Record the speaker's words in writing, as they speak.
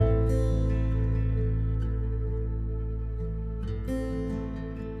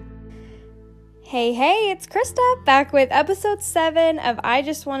Hey, it's Krista back with episode 7 of I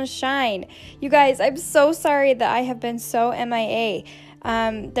Just Want to Shine. You guys, I'm so sorry that I have been so MIA.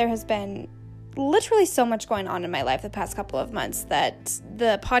 There has been literally so much going on in my life the past couple of months that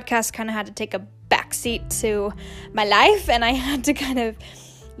the podcast kind of had to take a backseat to my life, and I had to kind of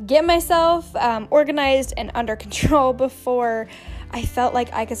get myself organized and under control before I felt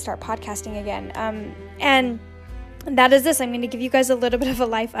like I could start podcasting again. And that is this. I'm going to give you guys a little bit of a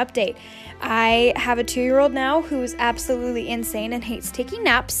life update. I have a 2-year-old now who's absolutely insane and hates taking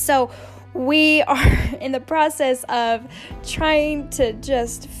naps. So we are in the process of trying to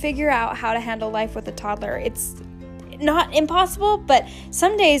just figure out how to handle life with a toddler. It's not impossible, but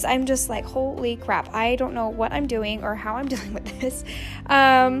some days I'm just like, holy crap, I don't know what I'm doing or how I'm dealing with this.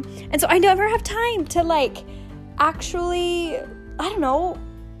 And so I never have time to actually,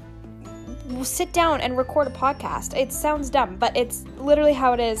 sit down and record a podcast. It sounds dumb, but it's literally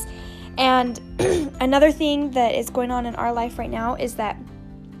how it is. And another thing that is going on in our life right now is that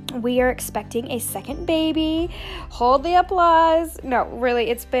we are expecting a second baby. Hold the applause. No, really,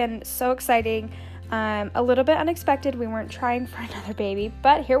 it's been so exciting. A little bit unexpected. We weren't trying for another baby,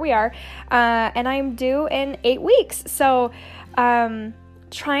 but here we are. And I'm due in 8 weeks. So,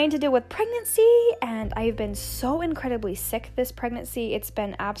 trying to deal with pregnancy, and I've been so incredibly sick this pregnancy. It's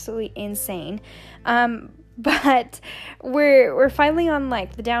been absolutely insane. But we're finally on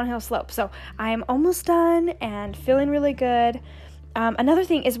the downhill slope. So I'm almost done and feeling really good. Another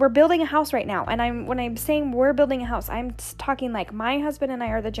thing is we're building a house right now. And when I'm saying we're building a house, I'm talking my husband and I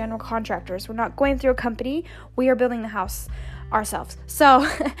are the general contractors. We're not going through a company. We are building the house ourselves. So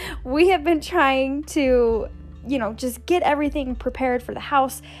we have been trying to just get everything prepared for the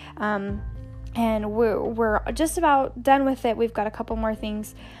house. And we're just about done with it. We've got a couple more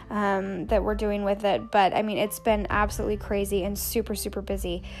things that we're doing with it. But I mean, it's been absolutely crazy and super, super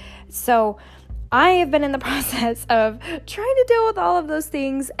busy. So I have been in the process of trying to deal with all of those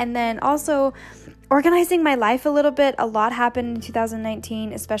things, and then also organizing my life a little bit. A lot happened in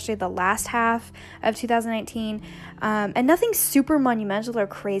 2019, especially the last half of 2019. And nothing super monumental or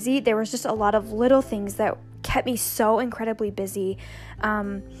crazy. There was just a lot of little things that kept me so incredibly busy.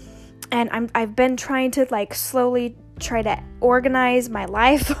 And I've been trying to slowly try to organize my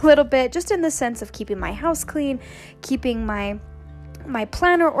life a little bit, just in the sense of keeping my house clean, keeping my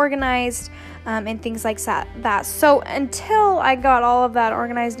planner organized, and things like that. So until I got all of that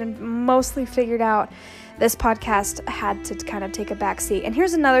organized and mostly figured out, this podcast had to kind of take a backseat. And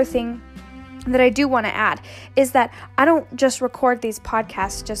here's another thing that I do want to add is that I don't just record these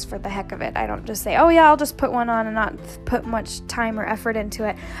podcasts just for the heck of it. I don't just say, oh yeah, I'll just put one on and not put much time or effort into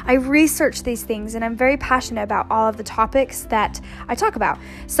it. I research these things, and I'm very passionate about all of the topics that I talk about.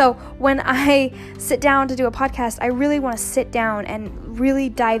 So when I sit down to do a podcast, I really want to sit down and really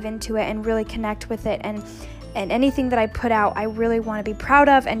dive into it and really connect with it, and anything that I put out, I really want to be proud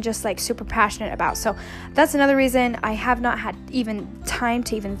of and just super passionate about. So that's another reason I have not had even time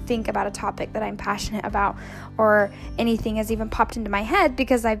to even think about a topic that I'm passionate about, or anything has even popped into my head,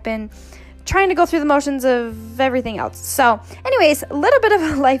 because I've been trying to go through the motions of everything else. So anyways, a little bit of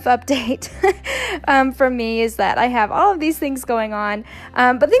a life update from me is that I have all of these things going on,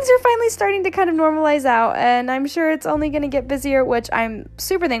 but things are finally starting to kind of normalize out, and I'm sure it's only going to get busier, which I'm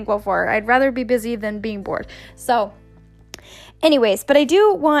super thankful for. I'd rather be busy than being bored. So anyways, but I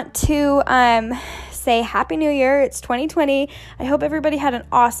do want to say Happy New Year. It's 2020. I hope everybody had an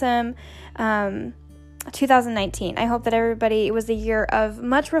awesome 2019. I hope that it was a year of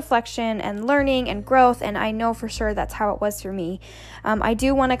much reflection and learning and growth, and I know for sure that's how it was for me. I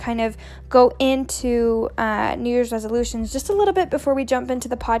do want to kind of go into New Year's resolutions just a little bit before we jump into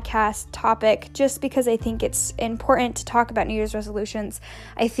the podcast topic, just because I think it's important to talk about New Year's resolutions.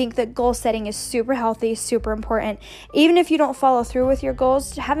 I think that goal setting is super healthy, super important. Even if you don't follow through with your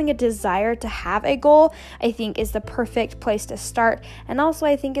goals, having a desire to have a goal, I think, is the perfect place to start. And also,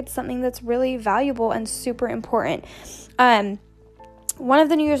 I think it's something that's really valuable and super important. One of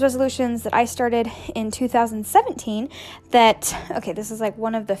the New Year's resolutions that I started in 2017 this is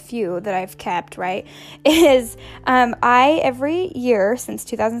one of the few that I've kept, right, is I every year since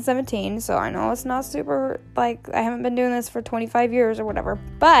 2017, so I know it's not super, I haven't been doing this for 25 years or whatever,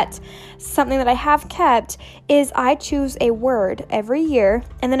 but something that I have kept is I choose a word every year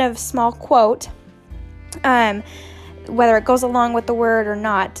and then a small quote, whether it goes along with the word or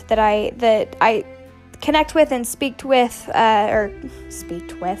not, that I connect with and that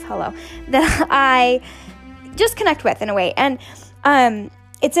I just connect with in a way. And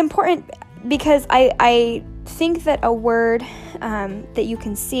it's important because I think that a word that you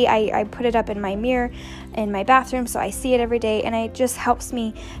can see, I put it up in my mirror in my bathroom, so I see it every day, and it just helps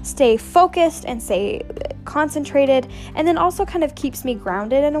me stay focused and stay concentrated, and then also kind of keeps me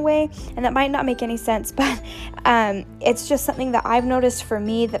grounded in a way. And that might not make any sense, but it's just something that I've noticed for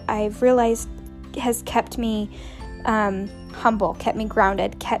me that I've realized has kept me humble, kept me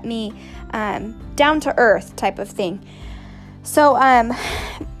grounded, kept me down to earth type of thing. So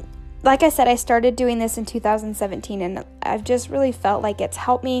like I said, I started doing this in 2017, and I've just really felt like it's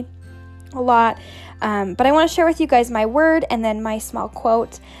helped me a lot. But I want to share with you guys my word and then my small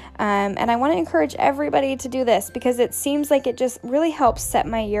quote. And I want to encourage everybody to do this because it seems like it just really helps set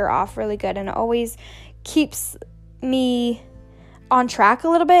my year off really good, and it always keeps me on track a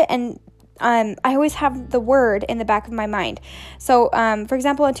little bit. And I always have the word in the back of my mind. So, for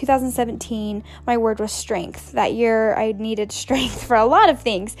example, in 2017, my word was strength. That year, I needed strength for a lot of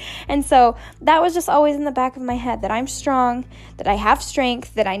things. And so that was just always in the back of my head, that I'm strong, that I have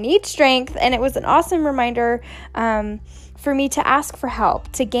strength, that I need strength. And it was an awesome reminder for me to ask for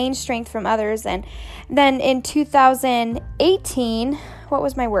help, to gain strength from others. And then in 2018, what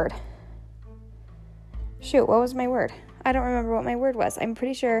was my word? What was my word? I don't remember what my word was. I'm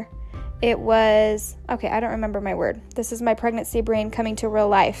pretty sure it was, okay, I don't remember my word. This is my pregnancy brain coming to real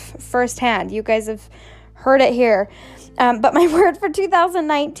life firsthand. You guys have heard it here. But my word for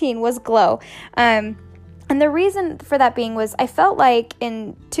 2019 was glow. And the reason for that being was I felt like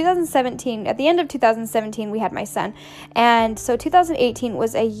in 2017, at the end of 2017, we had my son. And so 2018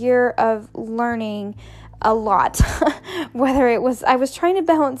 was a year of learning a lot. Whether it was, I was trying to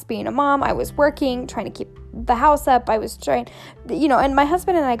balance being a mom, I was working, trying to keep the house up, I was trying, and my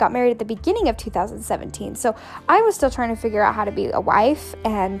husband and I got married at the beginning of 2017. So I was still trying to figure out how to be a wife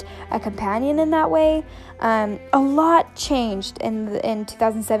and a companion in that way. A lot changed in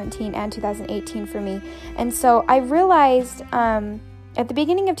 2017 and 2018 for me. And so I realized, at the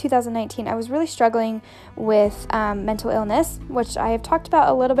beginning of 2019, I was really struggling with mental illness, which I have talked about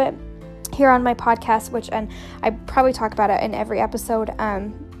a little bit here on my podcast, and I probably talk about it in every episode.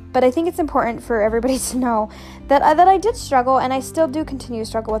 But I think it's important for everybody to know that I did struggle, and I still do continue to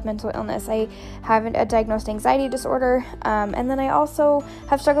struggle with mental illness. I have a diagnosed anxiety disorder, and then I also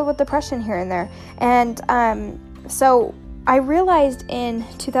have struggled with depression here and there. And so I realized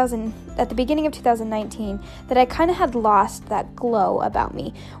at the beginning of 2019 that I kind of had lost that glow about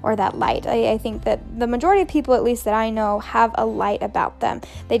me, or that light. I think that the majority of people, at least that I know, have a light about them.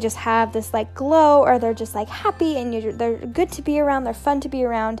 They just have this like glow, or they're just like happy, and they're good to be around, they're fun to be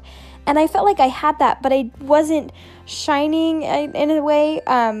around. And I felt like I had that, but I wasn't shining in a way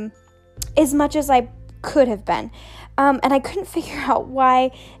as much as I could have been. And I couldn't figure out why,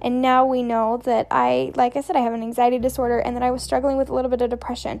 and now we know that like I said, I have an anxiety disorder, and that I was struggling with a little bit of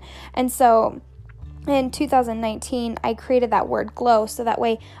depression. And so in 2019, I created that word glow, so that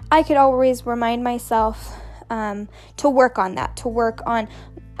way I could always remind myself to work on that, to work on,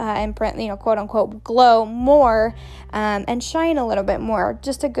 and quote unquote, glow more, and shine a little bit more.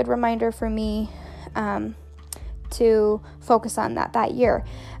 Just a good reminder for me to focus on that year.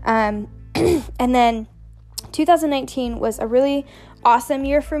 And then 2019 was a really awesome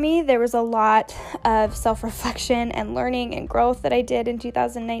year for me. There was a lot of self-reflection and learning and growth that I did in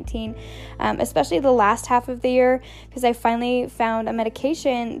 2019, especially the last half of the year, because I finally found a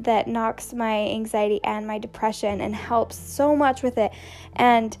medication that knocks my anxiety and my depression and helps so much with it.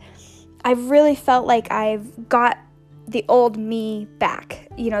 And I've really felt like I've got the old me back.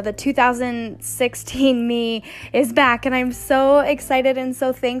 The 2016 me is back, and I'm so excited and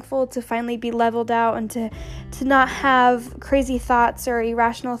so thankful to finally be leveled out, and to not have crazy thoughts or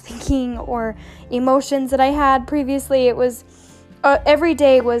irrational thinking or emotions that I had previously. It was every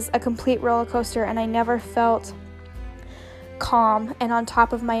day was a complete roller coaster, and I never felt calm and on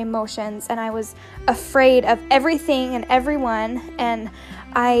top of my emotions, and I was afraid of everything and everyone, and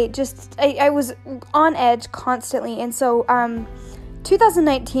I was on edge constantly. And so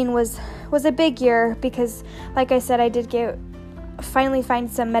 2019 was a big year because, like I said, I did finally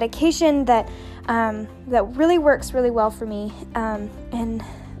find some medication that really works really well for me, and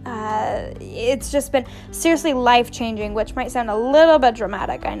it's just been seriously life-changing, which might sound a little bit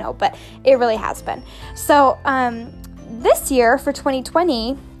dramatic, I know, but it really has been. So this year, for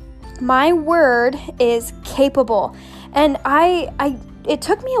 2020, my word is capable. And it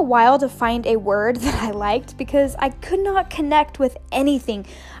took me a while to find a word that I liked, because I could not connect with anything.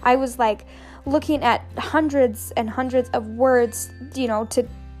 I was like looking at hundreds and hundreds of words,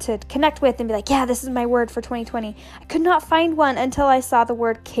 to connect with and be like, yeah, this is my word for 2020. I could not find one until I saw the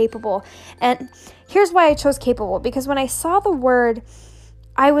word capable. And here's why I chose capable, because when I saw the word,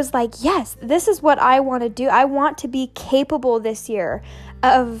 I was like, yes, this is what I want to do. I want to be capable this year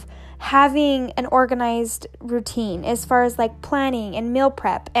of having an organized routine as far as like planning and meal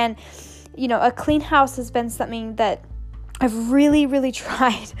prep. And, a clean house has been something that I've really, really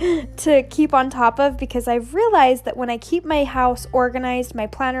tried to keep on top of, because I've realized that when I keep my house organized, my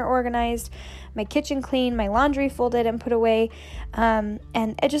planner organized, my kitchen clean, my laundry folded and put away, and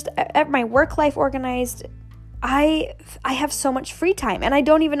just my work life organized, I have so much free time, and I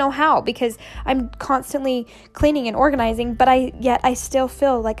don't even know how, because I'm constantly cleaning and organizing, but I still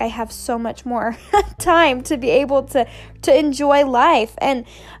feel like I have so much more time to be able to enjoy life. And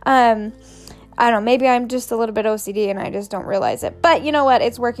I don't know, maybe I'm just a little bit OCD and I just don't realize it. But you know what?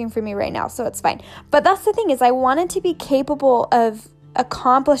 It's working for me right now, so it's fine. But that's the thing, is I wanted to be capable of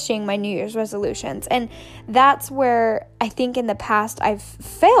accomplishing my New Year's resolutions. And that's where I think in the past I've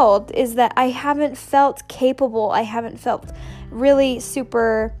failed, is that I haven't felt capable. I haven't felt really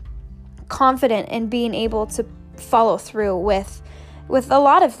super confident in being able to follow through with a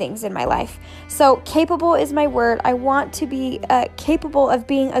lot of things in my life. So capable is my word. I want to be capable of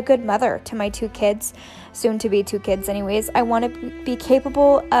being a good mother to my 2 kids, soon to be 2 kids anyways. I want to be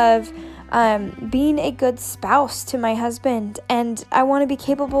capable of being a good spouse to my husband, and I want to be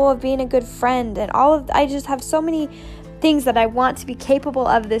capable of being a good friend, and I just have so many things that I want to be capable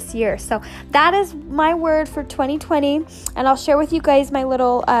of this year. So that is my word for 2020, and I'll share with you guys my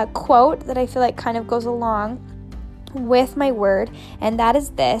little quote that I feel like kind of goes along with my word, and that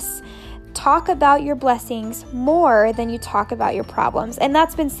is this: talk about your blessings more than you talk about your problems. And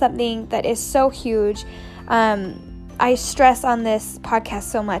that's been something that is so huge. I stress on this podcast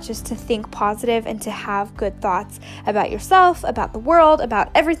so much, is to think positive and to have good thoughts about yourself, about the world,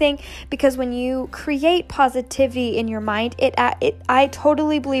 about everything, because when you create positivity in your mind, I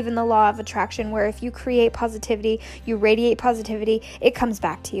totally believe in the law of attraction, where if you create positivity, you radiate positivity, it comes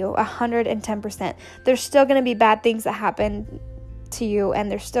back to you 110%. There's still going to be bad things that happen to you, and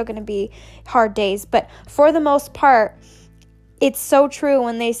there's still going to be hard days, but for the most part, it's so true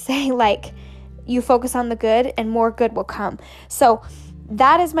when they say, like, you focus on the good and more good will come. So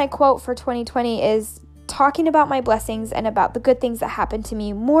that is my quote for 2020, is talking about my blessings and about the good things that happen to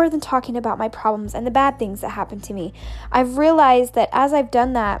me more than talking about my problems and the bad things that happen to me. I've realized that as I've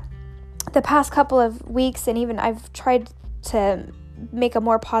done that the past couple of weeks, and even I've tried to make a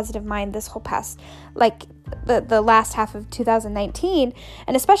more positive mind this whole past, like the last half of 2019,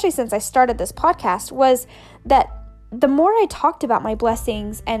 and especially since I started this podcast, was that the more I talked about my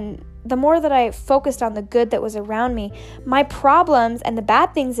blessings and the more that I focused on the good that was around me, my problems and the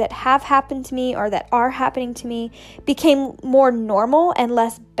bad things that have happened to me or that are happening to me became more normal and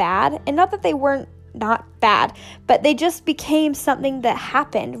less bad. And not that they weren't not bad, but they just became something that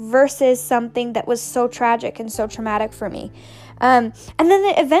happened versus something that was so tragic and so traumatic for me. And then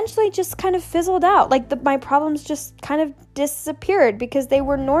it eventually just kind of fizzled out. Like my problems just kind of disappeared because they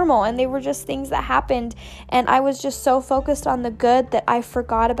were normal and they were just things that happened. And I was just so focused on the good that I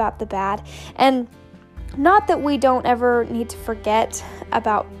forgot about the bad. And not that we don't ever need to forget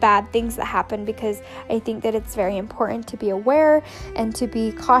about bad things that happen, because I think that it's very important to be aware and to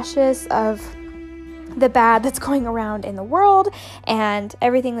be cautious of the bad that's going around in the world and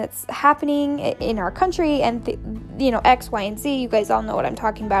everything that's happening in our country and X, Y, and Z. You guys all know what I'm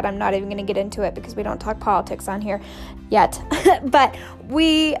talking about. I'm not even going to get into it because we don't talk politics on here yet. But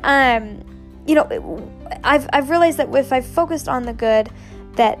we, I've realized that if I've focused on the good,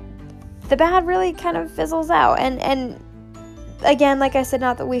 that the bad really kind of fizzles out. And again, like I said,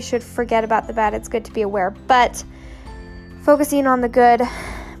 not that we should forget about the bad. It's good to be aware, but focusing on the good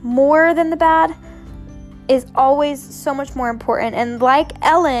more than the bad is always so much more important. And like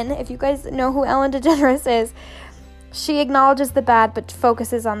Ellen, if you guys know who Ellen DeGeneres is, she acknowledges the bad but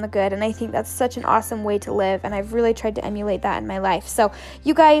focuses on the good. And I think that's such an awesome way to live, and I've really tried to emulate that in my life. So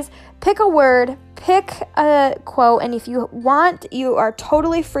you guys, pick a word, pick a quote, and if you want, you are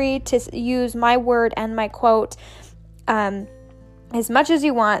totally free to use my word and my quote as much as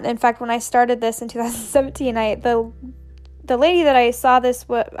you want. In fact, when I started this in 2017, the lady that I saw this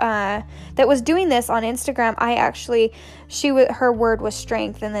that was doing this on Instagram, her word was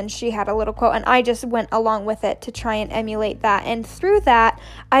strength, and then she had a little quote, and I just went along with it to try and emulate that. And through that,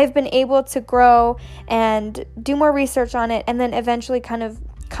 I've been able to grow and do more research on it, and then eventually kind of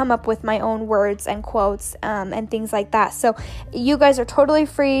come up with my own words and quotes and things like that. So you guys are totally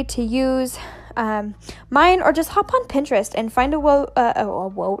free to use mine, or just hop on Pinterest and find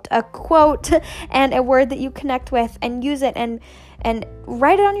a quote and a word that you connect with and use it and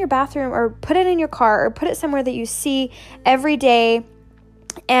write it on your bathroom, or put it in your car, or put it somewhere that you see every day,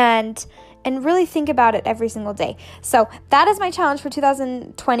 and and really think about it every single day. So that is my challenge for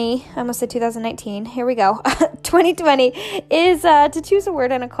 2020. I almost said 2019. Here we go. 2020 is to choose a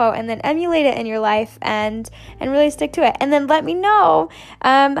word and a quote and then emulate it in your life and really stick to it. And then let me know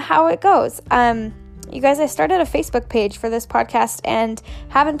how it goes. You guys, I started a Facebook page for this podcast and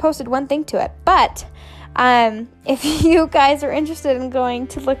haven't posted one thing to it. But if you guys are interested in going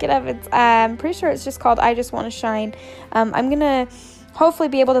to look it up, I'm pretty sure it's just called I Just Want to Shine. I'm going to hopefully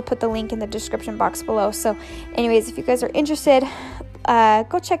be able to put the link in the description box below. So anyways, if you guys are interested,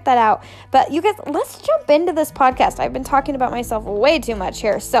 go check that out. But you guys, let's jump into this podcast. I've been talking about myself way too much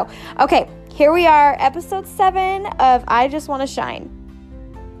here. So, okay, here we are, episode 7 of I Just Want to Shine.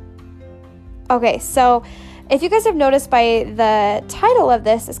 Okay, so if you guys have noticed by the title of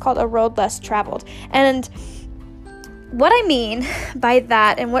this, it's called A Road Less Traveled. And what I mean by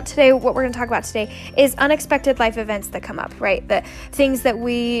that and what we're going to talk about today is unexpected life events that come up, right? The things that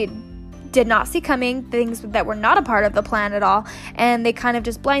we did not see coming, things that were not a part of the plan at all, and they kind of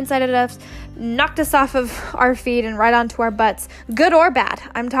just blindsided us, knocked us off of our feet and right onto our butts, good or bad.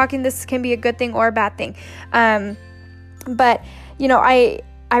 I'm talking this can be a good thing or a bad thing. But, you know, I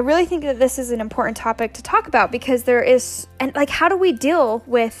really think that this is an important topic to talk about because how do we deal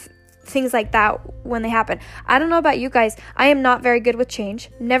with things like that when they happen? I don't know about you guys. I am not very good with change.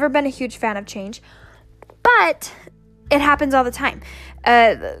 Never been a huge fan of change, but it happens all the time.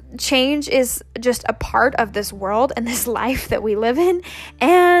 Change is just a part of this world and this life that we live in.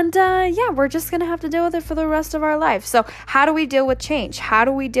 And we're just going to have to deal with it for the rest of our life. So how do we deal with change? How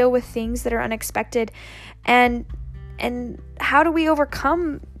do we deal with things that are unexpected? And how do we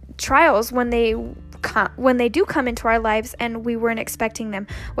overcome trials when they do come into our lives and we weren't expecting them,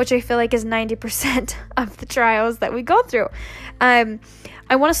 which I feel like is 90% of the trials that we go through.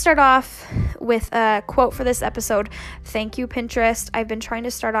 I want to start off with a quote for this episode. Thank you, Pinterest. I've been trying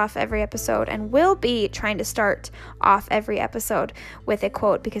to start off every episode and will be trying to start off every episode with a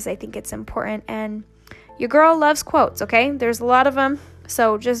quote because I think it's important, and your girl loves quotes, okay? There's a lot of them,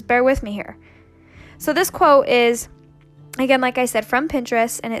 so just bear with me here. So this quote is, again, like I said, from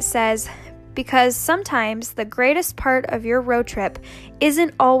Pinterest, and it says, because sometimes the greatest part of your road trip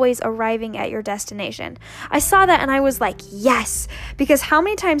isn't always arriving at your destination. I saw that and I was like, yes, because how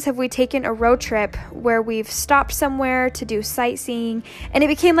many times have we taken a road trip where we've stopped somewhere to do sightseeing and it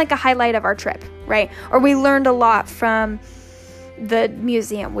became like a highlight of our trip, right? Or we learned a lot from the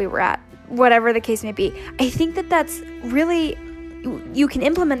museum we were at, whatever the case may be. I think that that's really, you can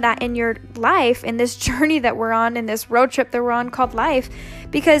implement that in your life, in this journey that we're on, in this road trip that we're on called life,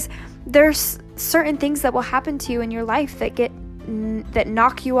 because there's certain things that will happen to you in your life that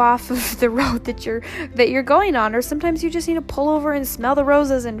knock you off of the road that you're going on, or sometimes you just need to pull over and smell the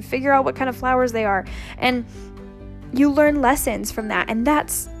roses and figure out what kind of flowers they are, and you learn lessons from that, and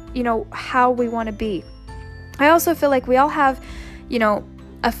that's, you know, how we want to be. I also feel like we all have, you know,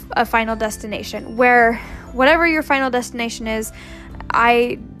 a final destination, where whatever your final destination is,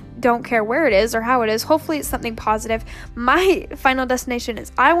 I don't care where it is or how it is. Hopefully it's something positive. My final destination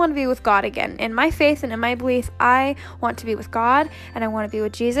is I want to be with God again. In my faith and in my belief, I want to be with God and I want to be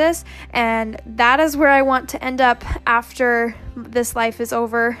with Jesus. And that is where I want to end up after this life is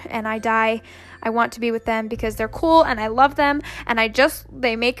over and I die. I want to be with them because they're cool and I love them. And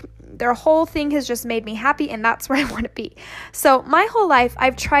their whole thing has just made me happy, and that's where I want to be. So my whole life,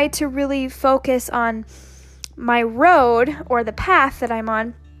 I've tried to really focus on my road or the path that I'm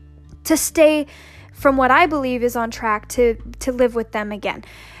on to stay from what I believe is on track to live with them again.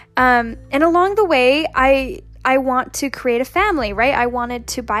 And along the way, I want to create a family, right? I wanted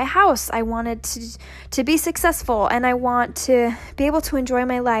to buy a house. I wanted to be successful, and I want to be able to enjoy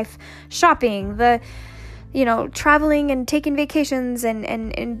my life, shopping, traveling and taking vacations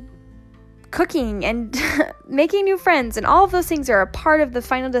and cooking and making new friends, and all of those things are a part of the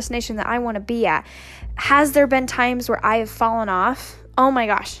final destination that I want to be at. Has there been times where I have fallen off? Oh my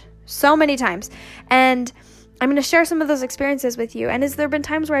gosh, so many times. And I'm going to share some of those experiences with you. And has there been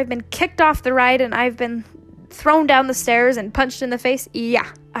times where I've been kicked off the ride and I've been thrown down the stairs and punched in the face?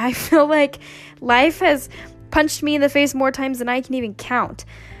 Yeah, I feel like life has punched me in the face more times than I can even count.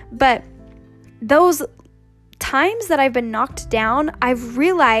 But those times that I've been knocked down, I've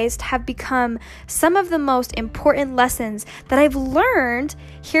realized have become some of the most important lessons that I've learned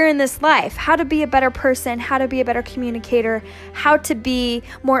here in this life. How to be a better person, how to be a better communicator, how to be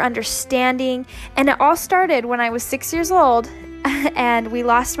more understanding. And it all started when I was 6 years old and we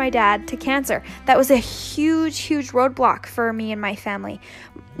lost my dad to cancer. That was a huge, huge roadblock for me and my family.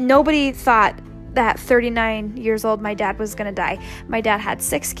 Nobody thought that 39 years old my dad was going to die. My dad had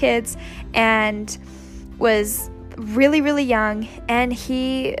 6 kids and was really, really young, and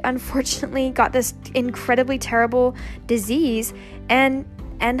he unfortunately got this incredibly terrible disease and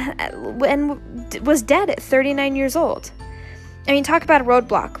was dead at 39 years old. I mean, talk about a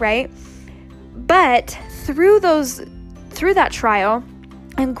roadblock, right? But through that trial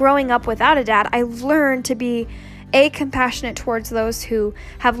and growing up without a dad, I learned to be compassionate towards those who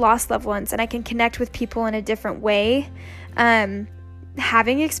have lost loved ones, and I can connect with people in a different way.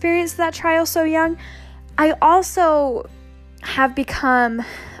 Having experienced that trial so young, I also have become,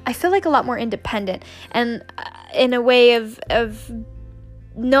 I feel like, a lot more independent, and in a way of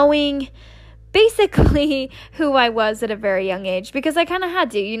knowing basically who I was at a very young age, because I kind of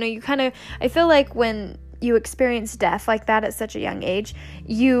had to, I feel like when you experience death like that at such a young age,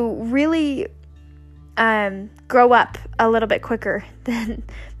 you really grow up a little bit quicker than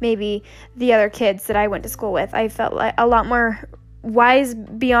maybe the other kids that I went to school with. I felt like a lot more wise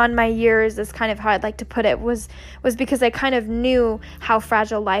beyond my years, is kind of how I'd like to put it, was because I kind of knew how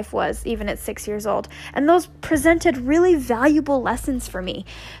fragile life was even at 6 years old. And those presented really valuable lessons for me.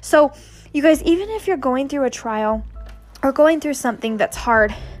 So you guys, even if you're going through a trial or going through something that's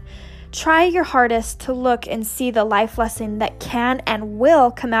hard, try your hardest to look and see the life lesson that can and will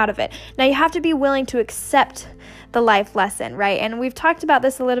come out of it. Now, you have to be willing to accept the life lesson, right? And we've talked about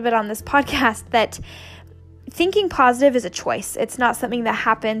this a little bit on this podcast, that thinking positive is a choice. It's not something that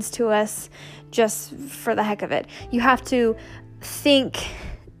happens to us just for the heck of it. You have to think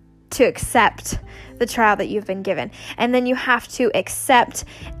to accept the trial that you've been given. And then you have to accept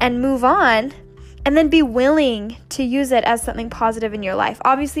and move on, and then be willing to use it as something positive in your life.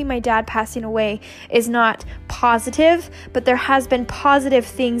 Obviously, my dad passing away is not positive, but there has been positive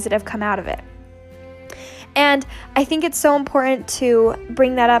things that have come out of it. And I think it's so important to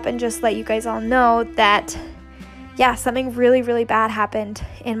bring that up and just let you guys all know that, yeah, something really, really bad happened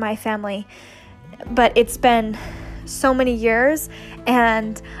in my family, but it's been so many years,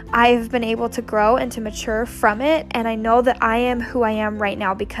 and I've been able to grow and to mature from it, and I know that I am who I am right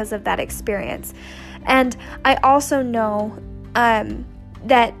now because of that experience. And I also know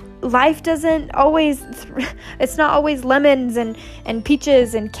that life doesn't always, it's not always lemons and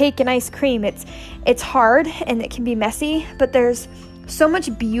peaches and cake and ice cream. It's hard and it can be messy, but there's so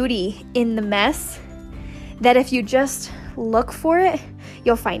much beauty in the mess that if you just look for it,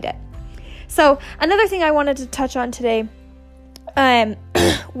 you'll find it. So another thing I wanted to touch on today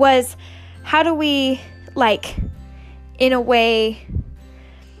was, how do we, in a way,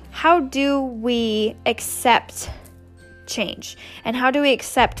 how do we accept change? And how do we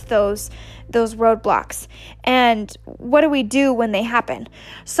accept those roadblocks? And what do we do when they happen?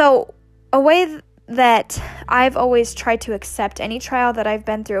 So a way that I've always tried to accept any trial that I've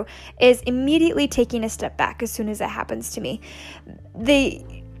been through is immediately taking a step back as soon as it happens to me.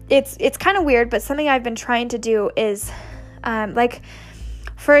 It's kind of weird, but something I've been trying to do is,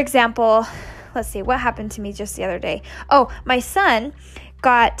 for example, let's see, what happened to me just the other day? Oh, my son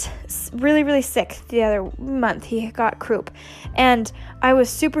got really, really sick the other month. He got croup, and I was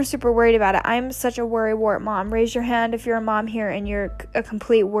super, super worried about it. I'm such a worrywart mom. Raise your hand if you're a mom here and you're a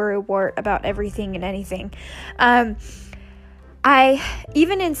complete worrywart about everything and anything.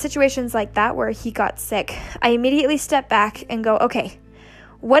 Even in situations like that where he got sick, I immediately step back and go, okay,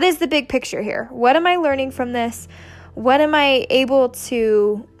 what is the big picture here? What am I learning from this? What am I able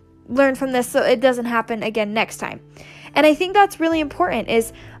to learn from this so it doesn't happen again next time? And I think that's really important,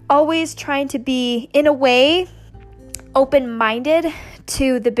 is always trying to be, in a way, open-minded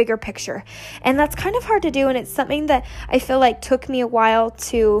to the bigger picture. And that's kind of hard to do, and it's something that I feel like took me a while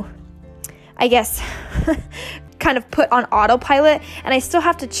to, I guess, kind of put on autopilot, and I still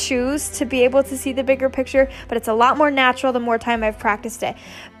have to choose to be able to see the bigger picture, but it's a lot more natural the more time I've practiced it.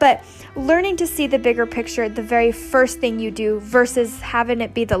 But learning to see the bigger picture, the very first thing you do versus having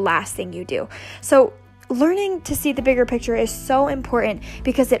it be the last thing you do. So learning to see the bigger picture is so important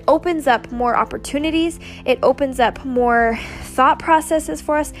because it opens up more opportunities, it opens up more thought processes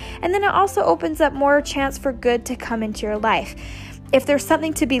for us, and then it also opens up more chance for good to come into your life. If there's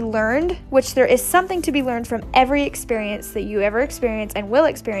something to be learned, which there is something to be learned from every experience that you ever experience and will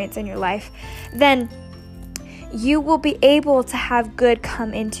experience in your life, then you will be able to have good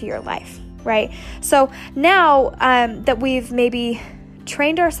come into your life, right? So now that we've maybe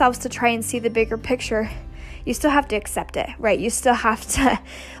trained ourselves to try and see the bigger picture, you still have to accept it, right? You still have to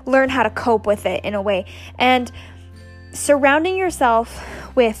learn how to cope with it in a way. And surrounding yourself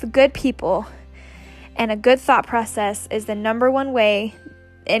with good people and a good thought process is the number one way,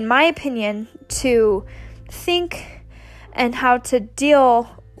 in my opinion, to think and how to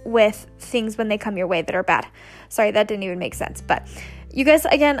deal with things when they come your way that are bad. Sorry, that didn't even make sense. But You guys,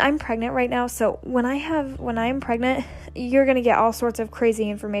 again, I'm pregnant right now, so when I'm pregnant, you're going to get all sorts of crazy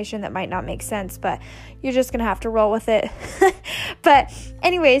information that might not make sense, but you're just going to have to roll with it. But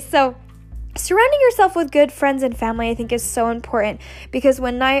anyways, so surrounding yourself with good friends and family, I think, is so important, because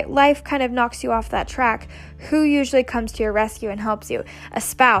when life kind of knocks you off that track, who usually comes to your rescue and helps you? A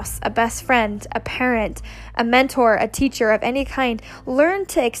spouse, a best friend, a parent, a mentor, a teacher of any kind. Learn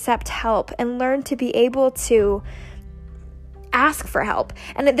to accept help and learn to be able to ask for help.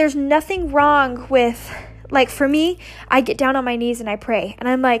 And there's nothing wrong with, like, for me, I get down on my knees and I pray and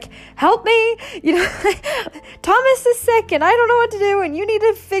I'm like, help me, Thomas is sick and I don't know what to do, and you need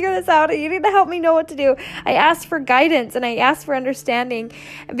to figure this out and you need to help me know what to do. I ask for guidance and I ask for understanding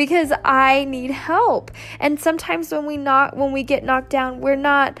because I need help. And sometimes when we get knocked down,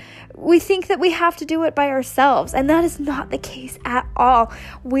 we think that we have to do it by ourselves, and that is not the case at all.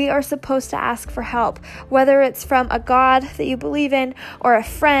 We are supposed to ask for help, whether it's from a God that you believe in, or a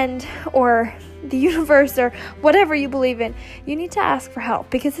friend, or the universe, or whatever you believe in. You need to ask for help,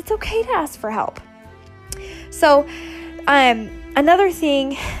 because it's okay to ask for help. So, another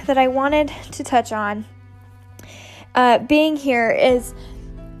thing that I wanted to touch on, being here, is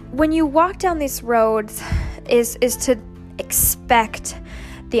when you walk down these roads, is to expect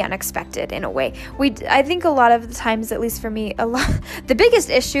the unexpected in a way. I think a lot of the times, at least for me, the biggest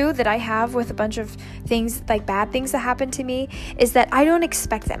issue that I have with a bunch of things, like bad things that happen to me, is that I don't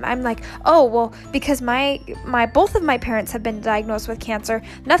expect them. I'm like, oh, well, because both of my parents have been diagnosed with cancer,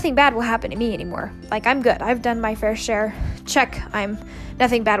 nothing bad will happen to me anymore. Like, I'm good. I've done my fair share. Check.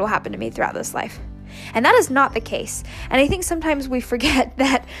 Nothing bad will happen to me throughout this life. And that is not the case. And I think sometimes we forget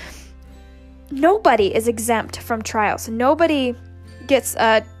that nobody is exempt from trials. Nobody gets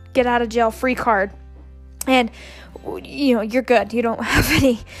a get out of jail free card and you're good. You won't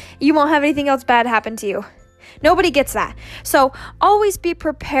have anything else bad happen to you. Nobody gets that. So always be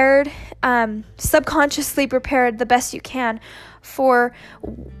prepared, subconsciously prepared the best you can for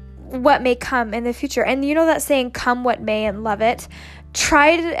what may come in the future. And you know that saying, come what may and love it.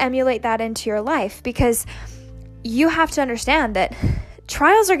 Try to emulate that into your life, because you have to understand that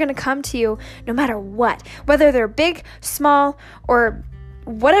trials are going to come to you no matter what, whether they're big, small, or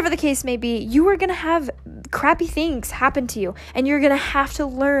whatever the case may be. You are going to have crappy things happen to you, and you're going to have to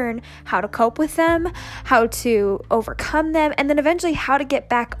learn how to cope with them, how to overcome them, and then eventually how to get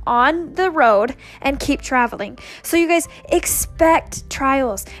back on the road and keep traveling. So you guys, expect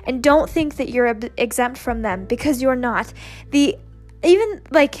trials and don't think that you're exempt from them, because you're not.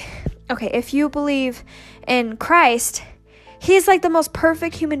 If you believe in Christ, He's like the most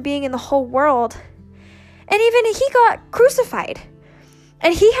perfect human being in the whole world. And even He got crucified.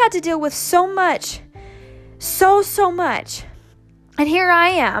 And He had to deal with so much. So much. And here I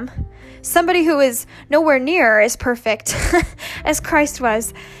am, somebody who is nowhere near as perfect as Christ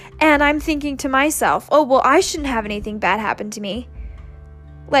was. And I'm thinking to myself, oh, well, I shouldn't have anything bad happen to me.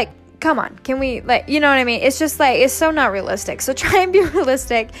 Like, come on, can we, you know what I mean? It's just it's so not realistic. So try and be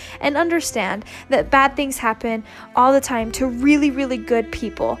realistic and understand that bad things happen all the time to really, really good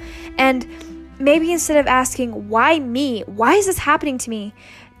people. And maybe instead of asking, why me? Why is this happening to me?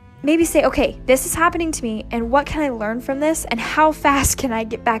 Maybe say, okay, this is happening to me, and what can I learn from this? And how fast can I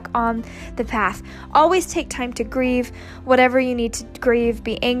get back on the path? Always take time to grieve whatever you need to grieve,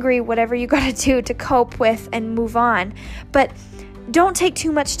 be angry, whatever you got to do to cope with and move on. But don't take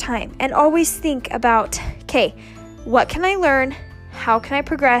too much time, and always think about, okay, what can I learn? How can I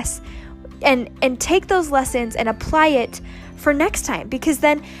progress? And take those lessons and apply it for next time, because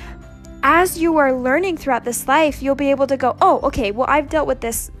then as you are learning throughout this life, you'll be able to go, oh, okay, well, I've dealt with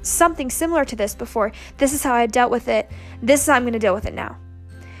this, something similar to this before. This is how I dealt with it. This is how I'm going to deal with it now.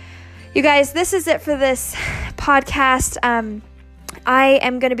 You guys, this is it for this podcast. I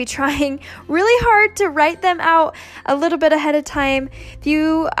am going to be trying really hard to write them out a little bit ahead of time. If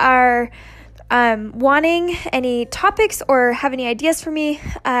you are wanting any topics or have any ideas for me,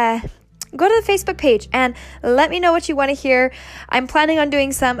 go to the Facebook page and let me know what you want to hear. I'm planning on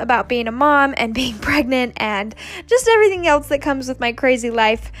doing some about being a mom and being pregnant and just everything else that comes with my crazy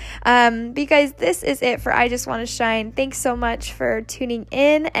life. Because this is it for I Just Want to Shine. Thanks so much for tuning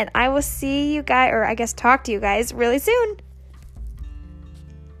in, and I will see you guys, or I guess talk to you guys really soon.